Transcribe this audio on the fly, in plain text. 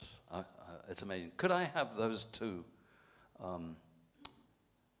it's amazing. Could I have those two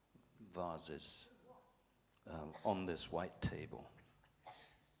vases on this white table?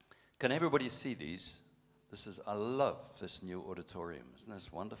 Can everybody see these? I love this new auditorium. Isn't this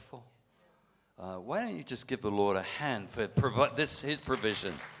wonderful? Why don't you just give the Lord a hand for his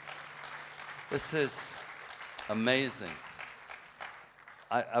provision? This is amazing.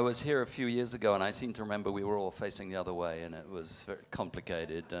 I was here a few years ago, and I seem to remember we were all facing the other way, and it was very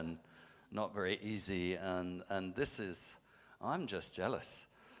complicated and not very easy. And I'm just jealous.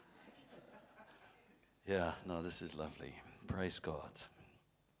 Yeah, no, this is lovely. Praise God.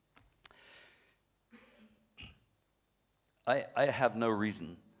 I have no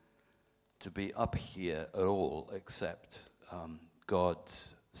reason to be up here at all except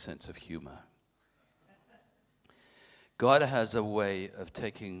God's sense of humor. God has a way of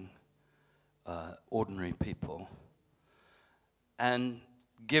taking ordinary people and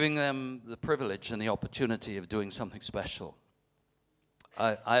giving them the privilege and the opportunity of doing something special.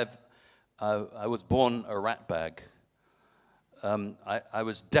 I was born a ratbag. I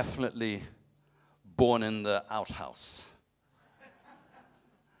was definitely born in the outhouse.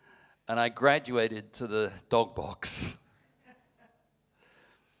 And I graduated to the dog box.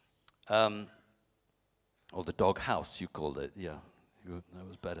 Or the dog house, you called it. Yeah, that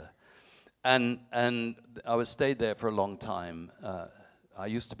was better. And I stayed there for a long time. I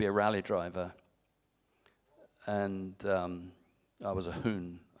used to be a rally driver. And I was a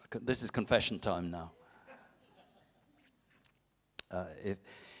hoon. This is confession time now.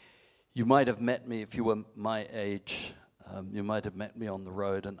 You might have met me if you were my age. You might have met me on the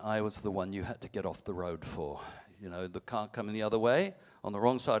road, and I was the one you had to get off the road for. You know, the car coming the other way, on the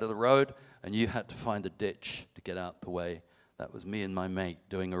wrong side of the road, and you had to find a ditch to get out the way. That was me and my mate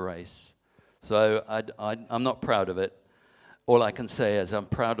doing a race. So I'm not proud of it. All I can say is I'm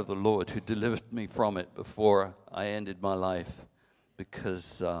proud of the Lord who delivered me from it before I ended my life,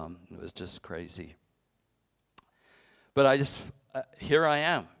 because it was just crazy. But here I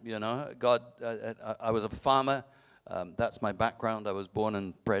am, you know. God, I was a farmer. That's my background. I was born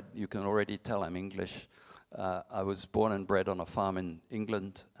and bred. You can already tell I'm English. I was born and bred on a farm in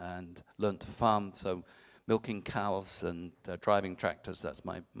England and learned to farm. So milking cows and driving tractors, that's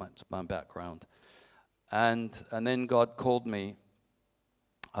my background. And then God called me.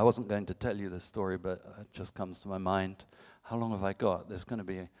 I wasn't going to tell you this story, but it just comes to my mind. How long have I got? There's going to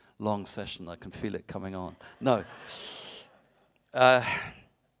be a long session. I can feel it coming on. No.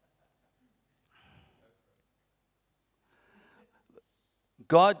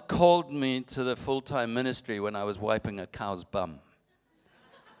 God called me to the full-time ministry when I was wiping a cow's bum.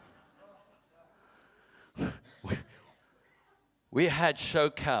 We had show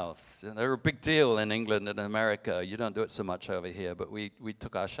cows. They were a big deal in England and America. You don't do it so much over here, but we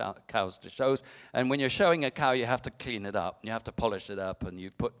took our cows to shows. And when you're showing a cow, you have to clean it up. You have to polish it up, and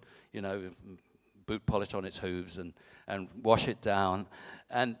you put, boot polish on its hooves and wash it down.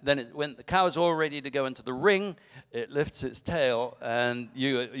 And then when the cow is all ready to go into the ring, it lifts its tail, and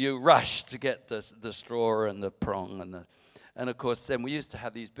you rush to get the straw and the prong. And of course, then we used to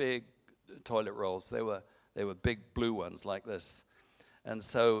have these big toilet rolls. They were big blue ones like this. And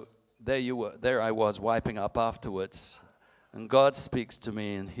so there I was wiping up afterwards. And God speaks to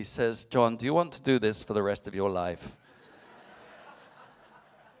me, and he says, "John, do you want to do this for the rest of your life?"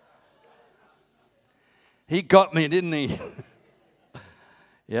 He got me, didn't he?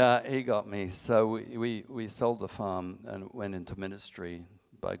 Yeah, he got me. So we sold the farm and went into ministry.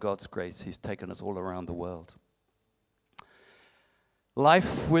 By God's grace, he's taken us all around the world.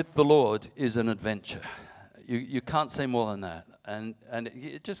 Life with the Lord is an adventure. You can't say more than that. And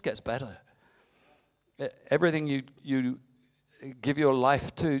it just gets better. Everything you give your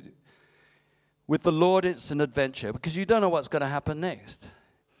life to, with the Lord, it's an adventure, because you don't know what's going to happen next.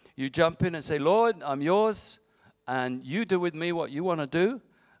 You jump in and say, "Lord, I'm yours, and you do with me what you want to do,"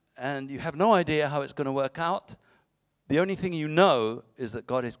 and you have no idea how it's going to work out. The only thing you know is that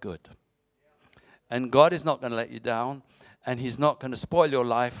God is good. And God is not going to let you down, and he's not going to spoil your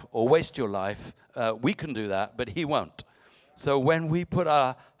life or waste your life. We can do that, but he won't. So when we put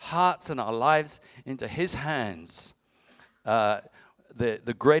our hearts and our lives into his hands,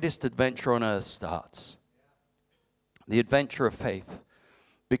 the greatest adventure on earth starts. The adventure of faith.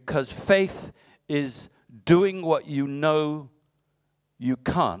 Because faith is doing what you know you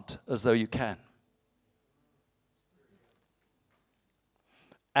can't as though you can.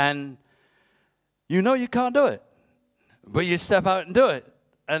 And you know you can't do it, but you step out and do it.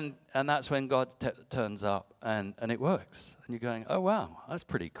 And that's when God turns up and it works. And you're going, "Oh, wow, that's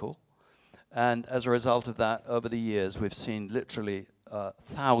pretty cool." And as a result of that, over the years, we've seen literally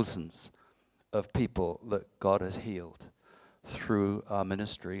thousands of people that God has healed through our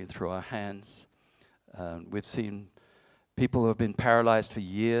ministry, through our hands. We've seen people who have been paralyzed for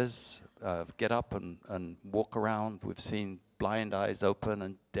years get up and walk around. We've seen blind eyes open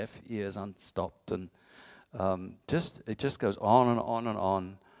and deaf ears unstopped. And it just goes on and on and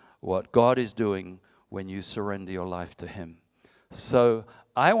on what God is doing when you surrender your life to Him. So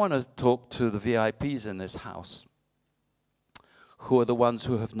I want to talk to the VIPs in this house, who are the ones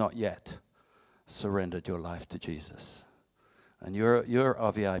who have not yet surrendered your life to Jesus. And you're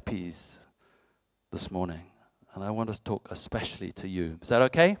our VIPs this morning. And I want to talk especially to you. Is that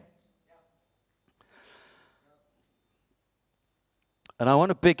okay? And I want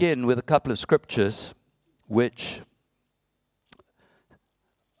to begin with a couple of scriptures which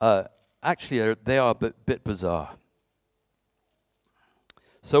actually they are a bit bizarre.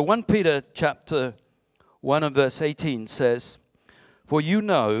 So 1 Peter chapter 1 and verse 18 says, "For you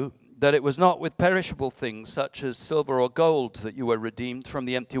know that it was not with perishable things such as silver or gold that you were redeemed from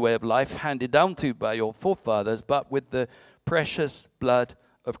the empty way of life handed down to you by your forefathers, but with the precious blood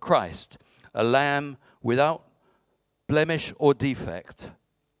of Christ, a lamb without blemish or defect.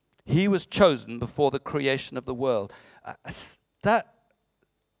 He was chosen before the creation of the world." That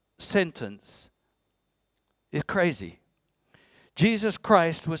sentence is crazy. Jesus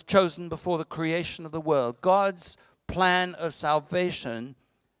Christ was chosen before the creation of the world. God's plan of salvation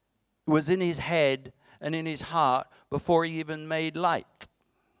was in his head and in his heart before he even made light.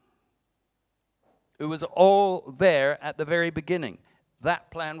 It was all there at the very beginning. That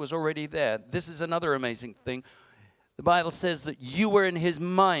plan was already there. This is another amazing thing. The Bible says that you were in his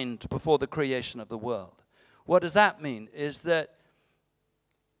mind before the creation of the world. What does that mean? Is that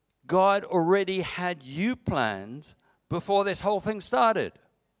God already had you planned before this whole thing started.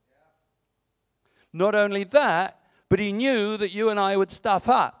 Not only that, but he knew that you and I would stuff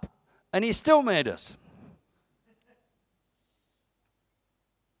up. And he still made us.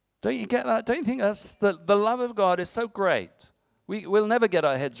 Don't you get that? Don't you think that's the love of God is so great? We'll never get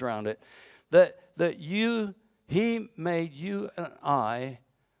our heads around it. That he made you and I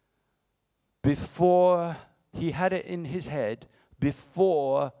before he had it in his head,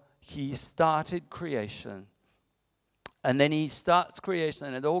 before he started creation. And then he starts creation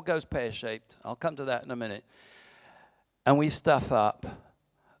and it all goes pear-shaped. I'll come to that in a minute. And we stuff up.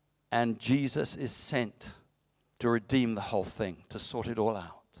 And Jesus is sent to redeem the whole thing, to sort it all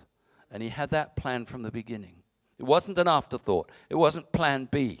out. And he had that plan from the beginning. It wasn't an afterthought. It wasn't plan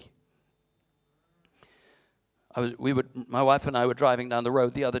B. My wife and I were driving down the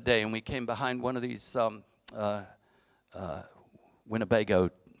road the other day, and we came behind one of these Winnebago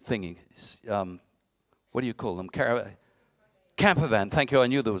thingies. What do you call them? Camper van. Thank you. I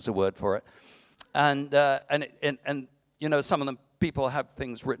knew there was a word for it. And you know, some of them people have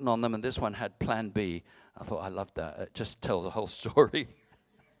things written on them, and this one had Plan B. I thought, I loved that. It just tells the whole story.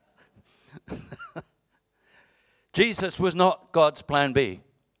 Jesus was not God's Plan B.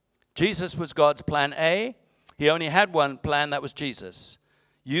 Jesus was God's Plan A. He only had one plan, that was Jesus.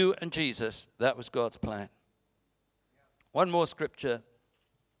 You and Jesus, that was God's plan. One more scripture.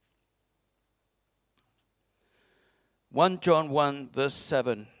 1 John 1, verse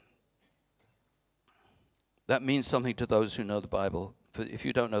 7. That means something to those who know the Bible. If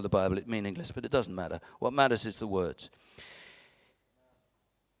you don't know the Bible, it's meaningless, but it doesn't matter. What matters is the words.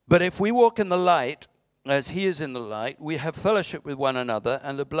 "But if we walk in the light, as he is in the light, we have fellowship with one another,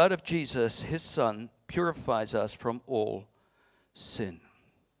 and the blood of Jesus, his Son, purifies us from all sin."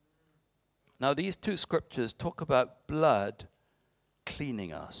 Now, these two scriptures talk about blood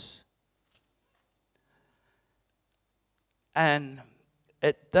cleaning us. And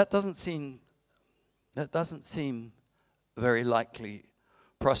that doesn't seem a very likely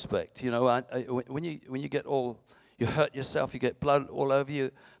prospect. You know, when you get you hurt yourself, you get blood all over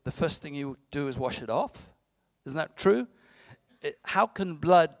you, the first thing you do is wash it off. Isn't that true? How can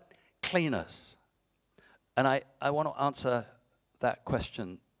blood clean us? And I want to answer that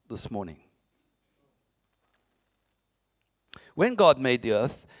question this morning. When God made the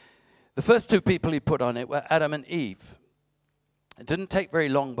earth, the first two people he put on it were Adam and Eve. It didn't take very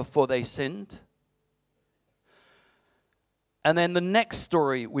long before they sinned. And then the next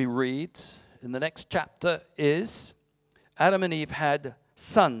story we read in the next chapter is Adam and Eve had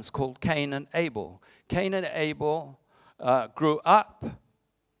sons called Cain and Abel. Cain and Abel grew up,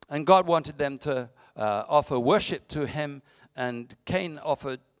 and God wanted them to offer worship to him, and Cain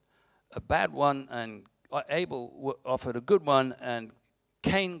offered a bad one, and Abel offered a good one, and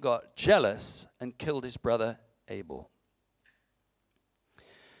Cain got jealous and killed his brother Abel.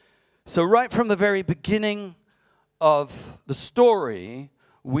 So right from the very beginning of the story,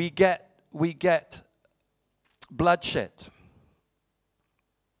 we get we get bloodshed.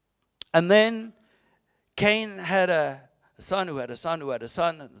 And then Cain had a son who had a son who had a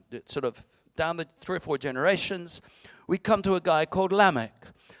son, sort of down the 3 or 4 generations. We come to a guy called Lamech.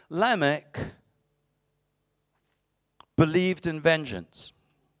 Lamech believed in vengeance.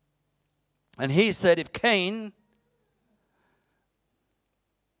 And he said, if Cain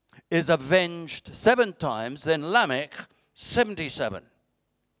is avenged 7 times, then Lamech 77.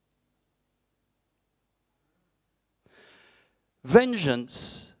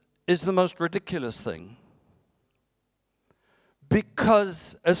 Vengeance is the most ridiculous thing,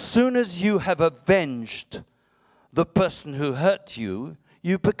 because as soon as you have avenged the person who hurt you,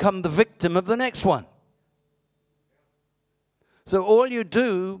 you become the victim of the next one. So all you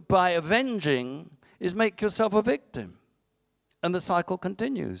do by avenging is make yourself a victim. And the cycle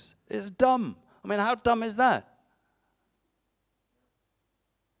continues. It's dumb. I mean, how dumb is that?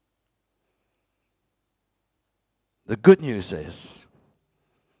 The good news is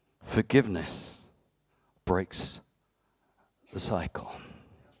forgiveness breaks the cycle.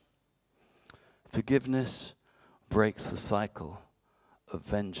 Forgiveness breaks the cycle of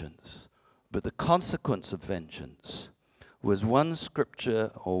vengeance. But the consequence of vengeance was one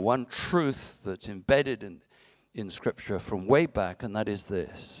scripture or one truth that's embedded in scripture from way back, and that is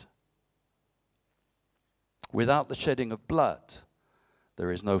this: without the shedding of blood,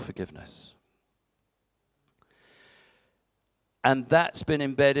 there is no forgiveness. And that's been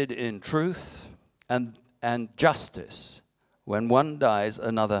embedded in truth and justice. When one dies,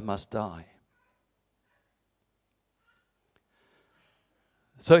 another must die.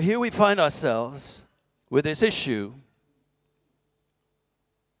 So here we find ourselves with this issue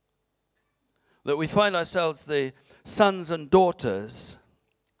that we find ourselves the sons and daughters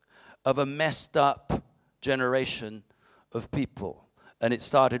of a messed up generation of people. And it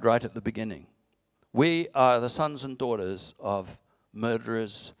started right at the beginning. We are the sons and daughters of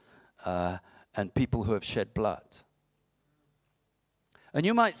murderers and people who have shed blood. And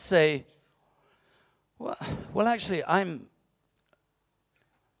you might say, well, actually, I'm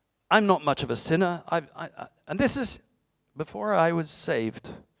not much of a sinner. And this is, before I was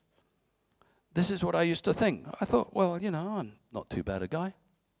saved, this is what I used to think. I thought, well, I'm not too bad a guy.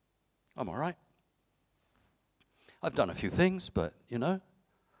 I'm all right. I've done a few things, but, Can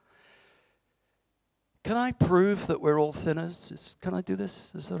I prove that we're all sinners? Can I do this?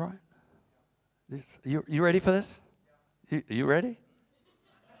 Is that all right? You ready for this? You ready?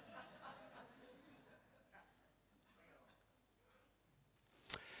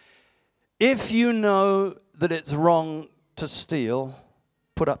 If you know that it's wrong to steal,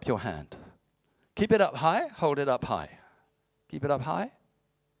 put up your hand. Keep it up high, hold it up high. Keep it up high.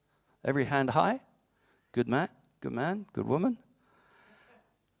 Every hand high. Good man, good woman.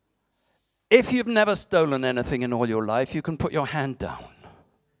 If you've never stolen anything in all your life, you can put your hand down.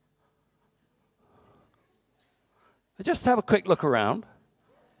 Just have a quick look around.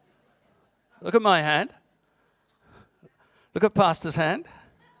 Look at my hand. Look at Pastor's hand.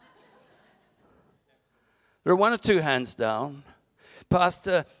 There are 1 or 2 hands down.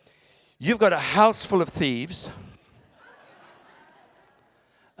 Pastor, you've got a house full of thieves.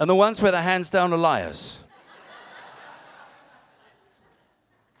 And the ones with their hands down are liars.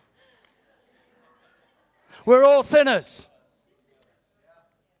 We're all sinners.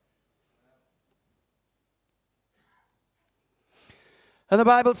 And the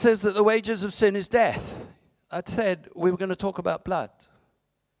Bible says that the wages of sin is death. I said we were going to talk about blood.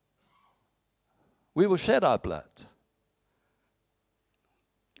 We will shed our blood.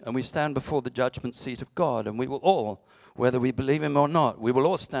 And we stand before the judgment seat of God. And we will all, whether we believe him or not, we will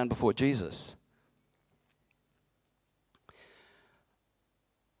all stand before Jesus.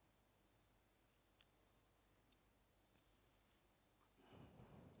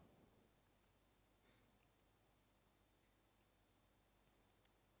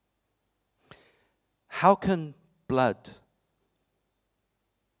 How can blood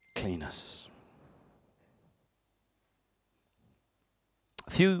clean us?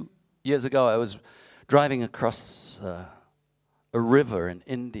 A few years ago, I was driving across a river in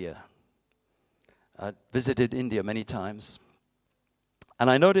India. I visited India many times. And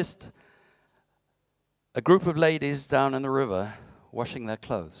I noticed a group of ladies down in the river washing their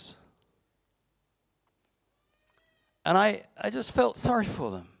clothes. And I just felt sorry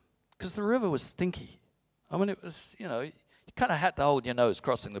for them because the river was stinky. I mean, it was, you kind of had to hold your nose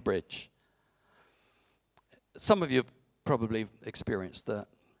crossing the bridge. Some of you have probably experienced that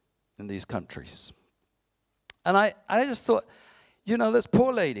in these countries. And I just thought, those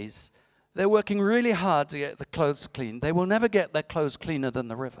poor ladies, they're working really hard to get the clothes clean. They will never get their clothes cleaner than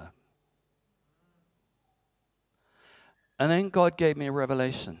the river. And then God gave me a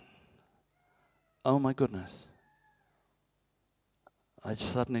revelation. Oh my goodness. I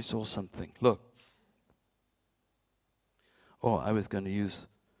suddenly saw something. Look. Oh, I was going to use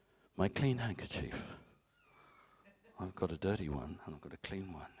my clean handkerchief. I've got a dirty one and I've got a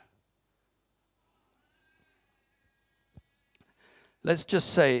clean one. Let's just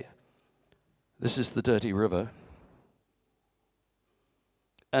say this is the dirty river.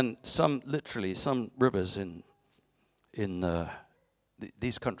 And some rivers in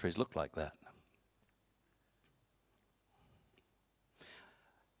these countries look like that.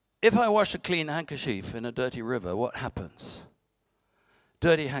 If I wash a clean handkerchief in a dirty river, what happens?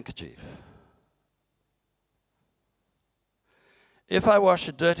 Dirty handkerchief. If I wash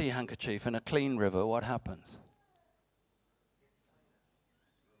a dirty handkerchief in a clean river, what happens?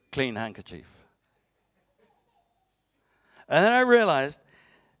 Clean handkerchief. And then I realized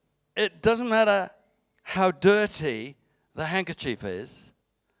it doesn't matter how dirty the handkerchief is,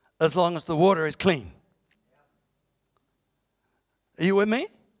 as long as the water is clean. Are you with me?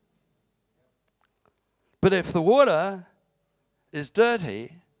 But if the water is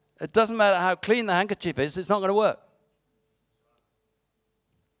dirty, it doesn't matter how clean the handkerchief is, it's not going to work.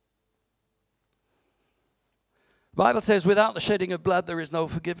 The Bible says, without the shedding of blood, there is no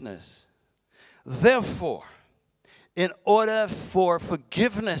forgiveness. Therefore, in order for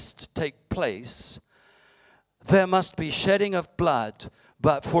forgiveness to take place, there must be shedding of blood,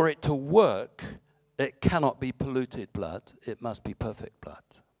 but for it to work, it cannot be polluted blood. It must be perfect blood.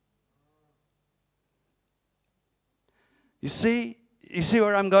 You see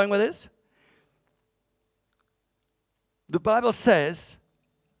where I'm going with this? The Bible says,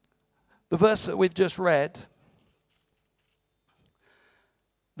 the verse that we've just read,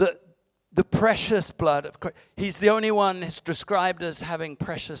 that the precious blood of Christ, he's the only one who's described as having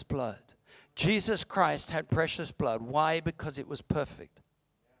precious blood. Jesus Christ had precious blood. Why? Because it was perfect.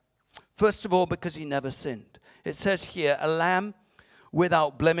 First of all, because he never sinned. It says here, a lamb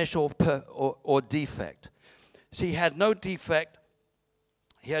without blemish or defect. See, he had no defect.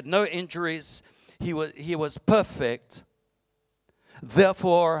 He had no injuries. He was perfect.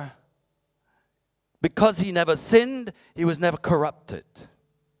 Therefore, because he never sinned, he was never corrupted.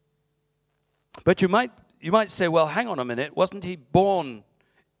 But you might say, well, hang on a minute. Wasn't he born?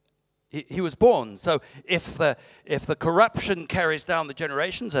 He was born. So if the corruption carries down the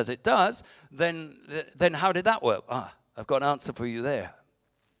generations, as it does, then how did that work? I've got an answer for you there.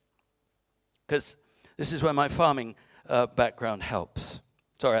 Because this is where my farming background helps.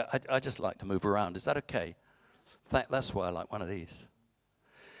 Sorry, I just like to move around. Is that okay? That's why I like one of these.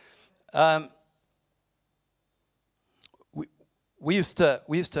 We used to,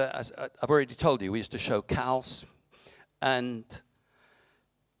 as I've already told you, we used to show cows. And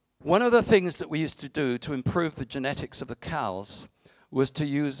one of the things that we used to do to improve the genetics of the cows was to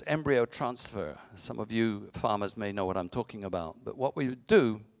use embryo transfer. Some of you farmers may know what I'm talking about. But what we would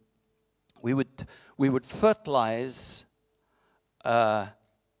do, we would fertilize a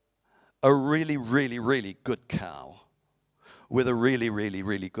really, really, really good cow with a really, really,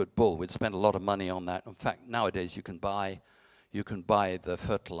 really good bull. We'd spend a lot of money on that. In fact, nowadays you can buy the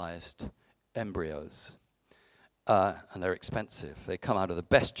fertilized embryos, and they're expensive. They come out of the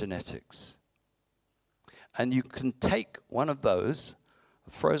best genetics. And you can take one of those,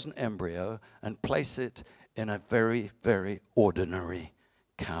 a frozen embryo, and place it in a very, very ordinary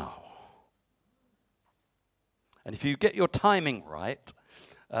cow. And if you get your timing right,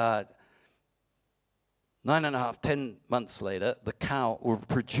 9.5, 10 months later, the cow will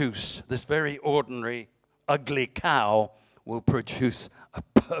produce, this very ordinary, ugly cow will produce a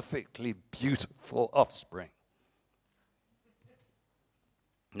perfectly beautiful offspring.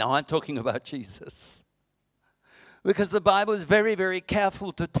 Now I'm talking about Jesus. Because the Bible is very, very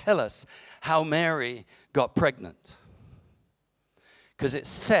careful to tell us how Mary got pregnant. Because it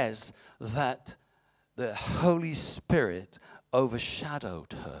says that the Holy Spirit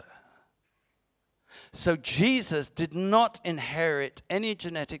overshadowed her. So Jesus did not inherit any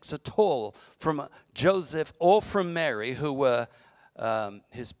genetics at all from Joseph or from Mary, who were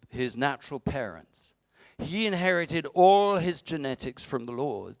his natural parents. He inherited all his genetics from the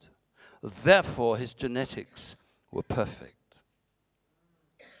Lord. Therefore, his genetics were perfect.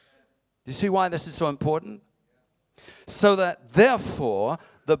 Do you see why this is so important? So that, therefore,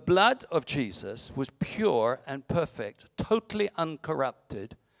 the blood of Jesus was pure and perfect, totally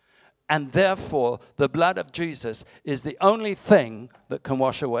uncorrupted. And therefore, the blood of Jesus is the only thing that can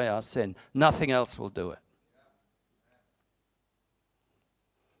wash away our sin. Nothing else will do it.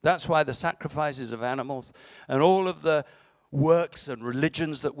 That's why the sacrifices of animals and all of the works and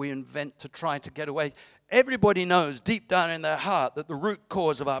religions that we invent to try to get away. Everybody knows deep down in their heart that the root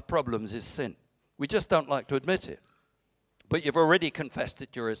cause of our problems is sin. We just don't like to admit it. But you've already confessed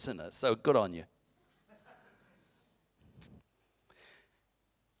that you're a sinner, so good on you.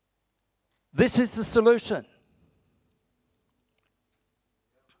 This is the solution.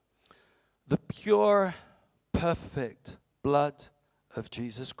 The pure, perfect blood of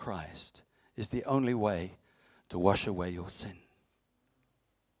Jesus Christ is the only way to wash away your sin.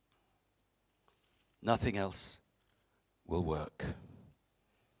 Nothing else will work.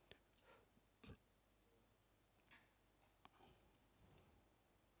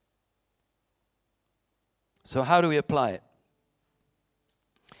 So how do we apply it?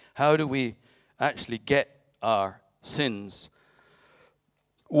 How do we actually get our sins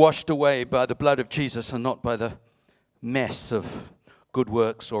washed away by the blood of Jesus and not by the mess of good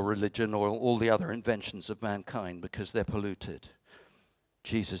works or religion or all the other inventions of mankind, because they're polluted?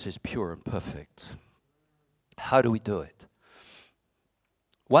 Jesus is pure and perfect. How do we do it?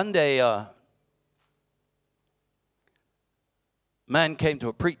 One day, a man came to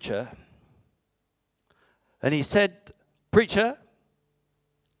a preacher and he said, "Preacher,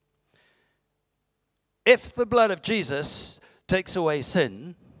 if the blood of Jesus takes away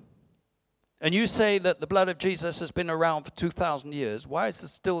sin, and you say that the blood of Jesus has been around for 2,000 years, why is there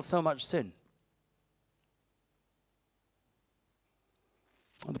still so much sin?"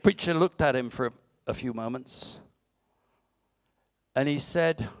 And the preacher looked at him for a few moments, and he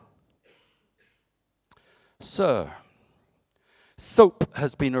said, "Sir, soap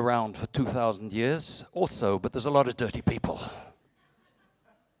has been around for 2,000 years also, but there's a lot of dirty people.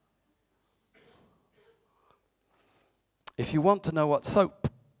 If you want to know what soap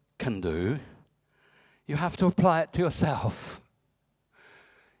can do, you have to apply it to yourself."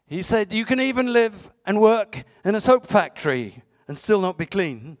 He said, "You can even live and work in a soap factory and still not be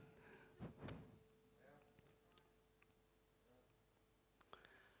clean."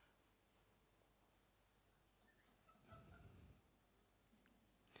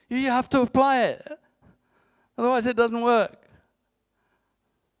 You have to apply it. Otherwise it doesn't work.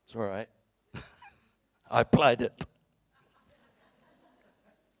 It's all right. I applied it.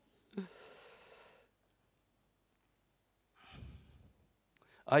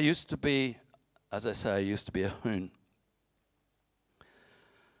 I used to be a hoon.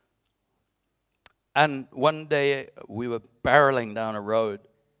 And one day we were barreling down a road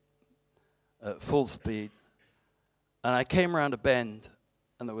at full speed, and I came around a bend,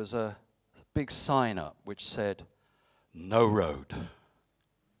 and there was a big sign up which said, "No road."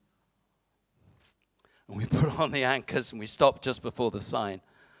 And we put on the anchors and we stopped just before the sign.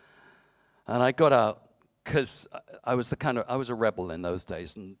 And I got out because I was a rebel in those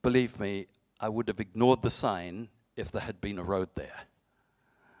days, and believe me, I would have ignored the sign if there had been a road there.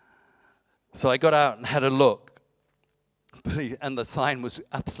 So I got out and had a look, and the sign was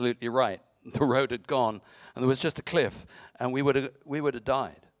absolutely right. The road had gone, and there was just a cliff, and we would have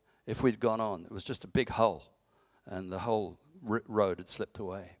died if we'd gone on. It was just a big hole, and the whole road had slipped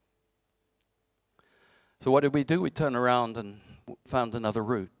away. So what did we do? We turned around and found another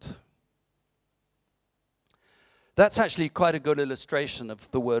route. That's actually quite a good illustration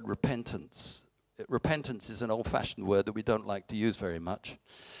of the word repentance. Repentance is an old-fashioned word that we don't like to use very much.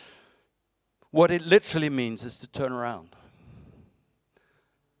 What it literally means is to turn around.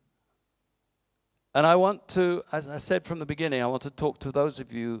 And I want to, as I said from the beginning, I want to talk to those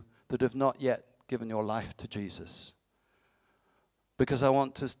of you that have not yet given your life to Jesus. Because I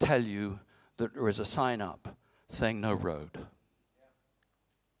want to tell you that there is a sign up saying no road.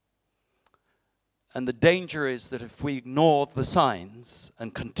 And the danger is that if we ignore the signs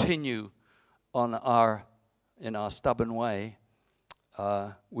and continue in our stubborn way,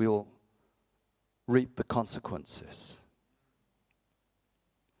 we'll reap the consequences.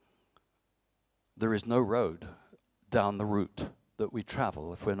 There is no road down the route that we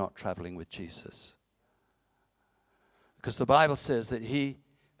travel if we're not traveling with Jesus. Because the Bible says that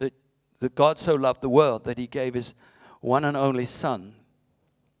that God so loved the world that he gave his one and only Son,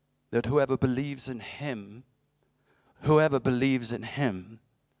 that whoever believes in him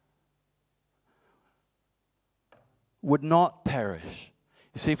would not perish.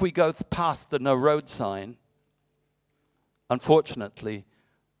 You see, if we go past the no road sign, unfortunately,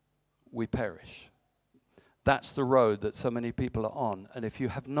 we perish. That's the road that so many people are on. And if you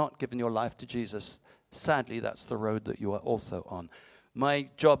have not given your life to Jesus, sadly, that's the road that you are also on. My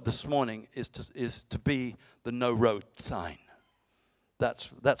job this morning is to be the no road sign.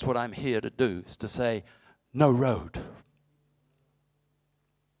 That's what I'm here to do, is to say, no road.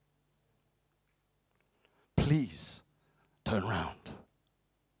 Please turn around.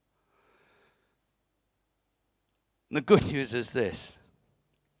 And the good news is this.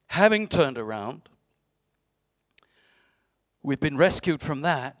 Having turned around, we've been rescued from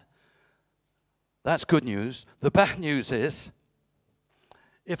that. That's good news. The bad news is,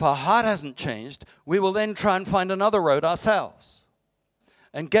 if our heart hasn't changed, we will then try and find another road ourselves.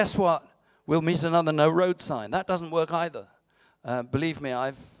 And guess what? We'll meet another no road sign. That doesn't work either. Believe me,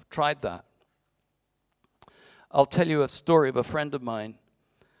 I've tried that. I'll tell you a story of a friend of mine,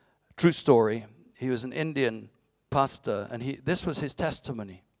 true story. He was an Indian pastor, and this was his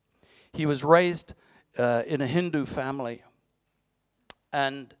testimony. He was raised in a Hindu family,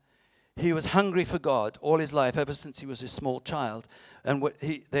 and he was hungry for God all his life, ever since he was a small child. And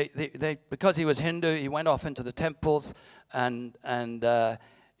because he was Hindu, he went off into the temples, and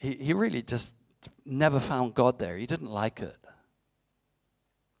he really just never found God there. He didn't like it.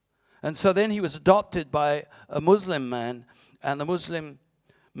 And so then he was adopted by a Muslim man, and the Muslim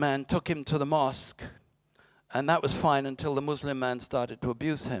man took him to the mosque, and that was fine until the Muslim man started to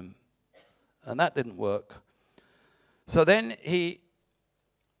abuse him. And that didn't work. So then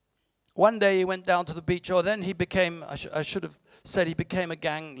one day he went down to the beach, or then he became, I should have said he became a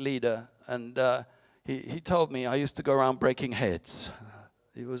gang leader. And he told me, I used to go around breaking heads.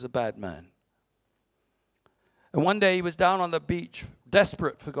 He was a bad man. And one day he was down on the beach,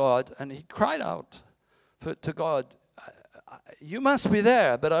 desperate for God, and he cried out to God, you must be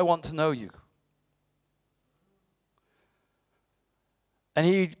there, but I want to know you. And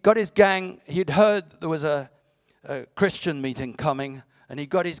he got his gang. He'd heard there was a Christian meeting coming, and he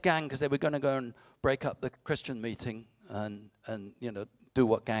got his gang because they were going to go and break up the Christian meeting and do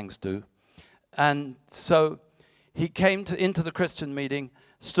what gangs do. And so he came into the Christian meeting,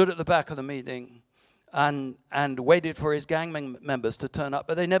 stood at the back of the meeting, and waited for his gang members to turn up,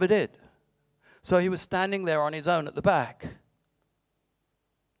 but they never did. So he was standing there on his own at the back.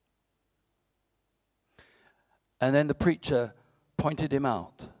 And then the preacher pointed him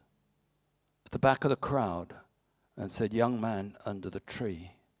out at the back of the crowd and said, young man under the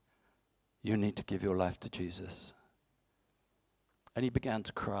tree, you need to give your life to Jesus. And he began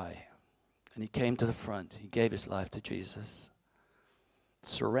to cry. And he came to the front. He gave his life to Jesus,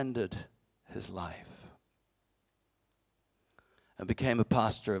 surrendered his life, and became a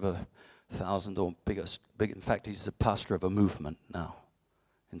pastor of 1,000 or bigger. In fact, he's a pastor of a movement now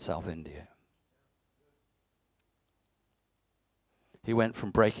in South India. He went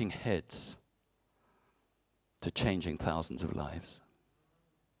from breaking heads to changing thousands of lives.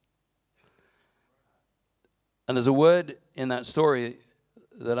 And there's a word in that story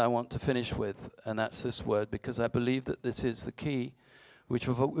that I want to finish with, and that's this word, because I believe that this is the key, which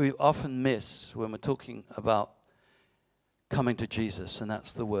we often miss when we're talking about coming to Jesus, and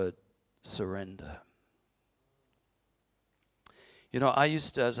that's the word surrender. You know, I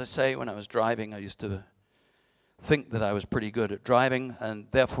used to, as I say, when I was driving, I used to think that I was pretty good at driving, and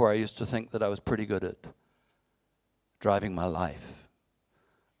therefore I used to think that I was pretty good at driving my life.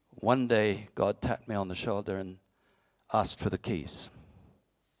 One day, God tapped me on the shoulder and asked for the keys.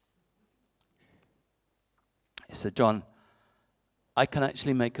 He said, John, I can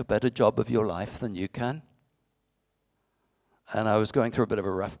actually make a better job of your life than you can. And I was going through a bit of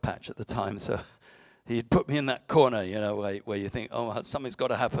a rough patch at the time, so he'd put me in that corner, where you think, oh, something's got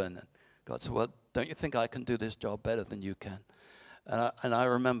to happen. And God said, well, don't you think I can do this job better than you can? And I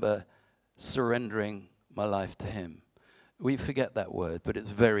remember surrendering my life to him. We forget that word, but it's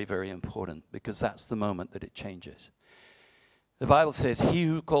very, very important, because that's the moment that it changes. The Bible says, he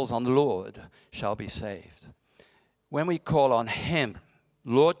who calls on the Lord shall be saved. When we call on him,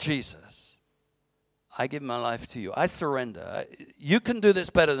 Lord Jesus, I give my life to you. I surrender. You can do this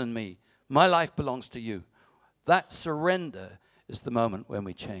better than me. My life belongs to you. That surrender is the moment when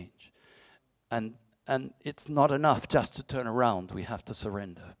we change. And it's not enough just to turn around. We have to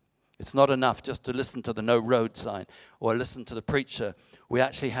surrender. It's not enough just to listen to the no road sign or listen to the preacher. We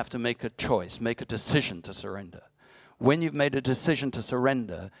actually have to make a choice, make a decision to surrender. When you've made a decision to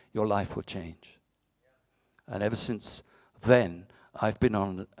surrender, your life will change. And ever since then, I've been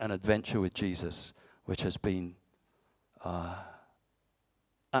on an adventure with Jesus, which has been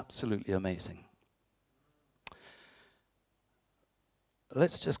absolutely amazing.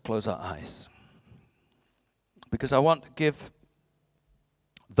 Let's just close our eyes, because I want to give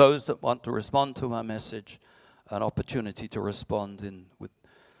those that want to respond to my message an opportunity to respond with a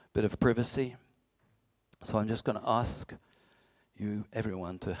bit of privacy. So I'm just going to ask you,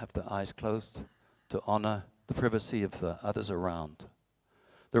 everyone, to have their eyes closed, to honor the privacy of the others around.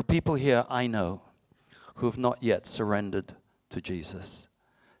 There are people here I know who have not yet surrendered to Jesus.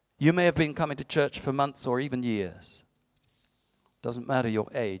 You may have been coming to church for months or even years. Doesn't matter your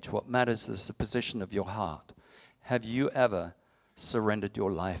age. What matters is the position of your heart. Have you ever surrendered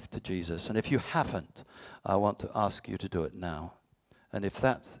your life to Jesus? And if you haven't, I want to ask you to do it now. And if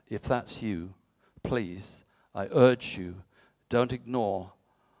that's you, please, I urge you, don't ignore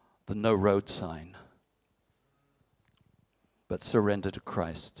the no road sign, but surrender to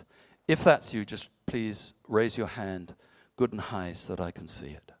Christ. If that's you, just please raise your hand good and high so that I can see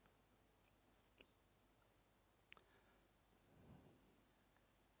it.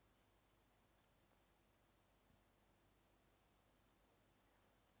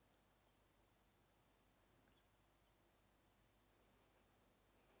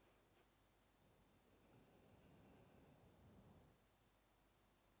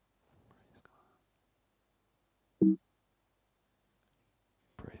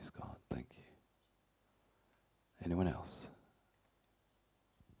 Praise God. Thank you. Anyone else?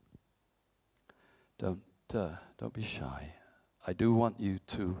 Don't be shy. I do want you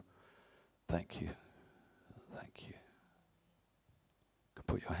to thank you. Thank you. You can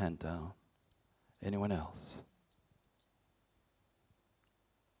put your hand down. Anyone else?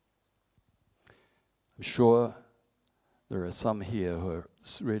 I'm sure there are some here who are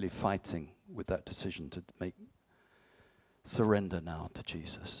really fighting with that decision to surrender now to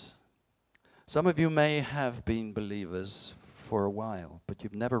Jesus. Some of you may have been believers for a while, but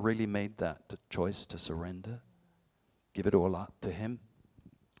you've never really made that choice to surrender. Give it all up to Him.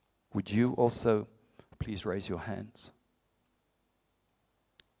 Would you also please raise your hands?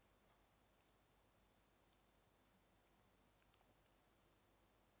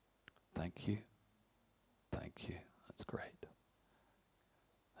 Thank you. Thank you. That's great.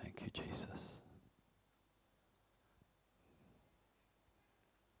 Thank you, Jesus.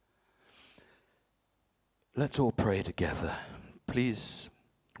 Let's all pray together. Please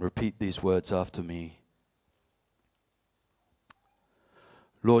repeat these words after me.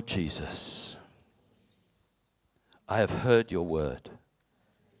 Lord Jesus, I have heard your word.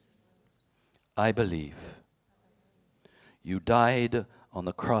 I believe you died on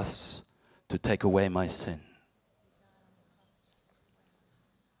the cross to take away my sin.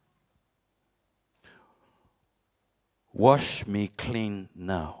 Wash me clean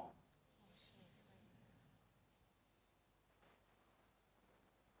now.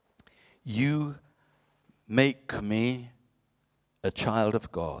 You make me a child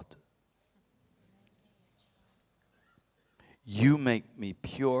of God. You make me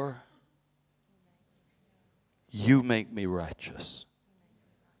pure. You make me righteous.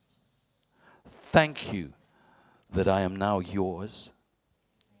 Thank you that I am now yours.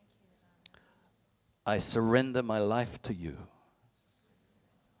 I surrender my life to you.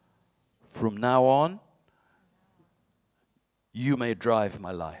 From now on, you may drive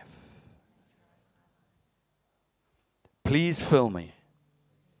my life. Please fill me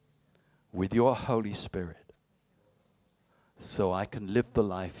with your Holy Spirit so I can live the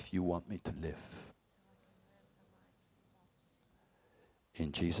life you want me to live.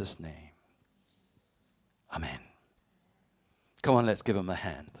 In Jesus' name, amen. Come on, let's give him a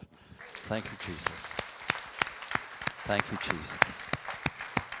hand. Thank you, Jesus. Thank you, Jesus.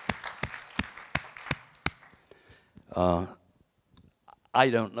 I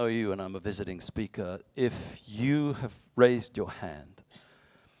don't know you, and I'm a visiting speaker. If you have raised your hand,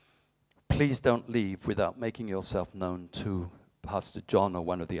 please don't leave without making yourself known to Pastor John or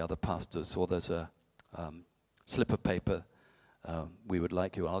one of the other pastors, or there's a slip of paper. We would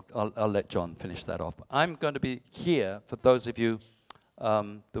like you. I'll let John finish that off. I'm going to be here for those of you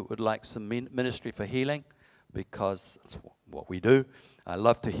that would like some ministry for healing, because that's what we do. I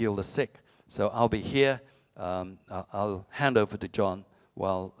love to heal the sick. So I'll be here. I'll hand over to John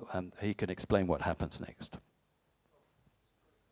while he can explain what happens next.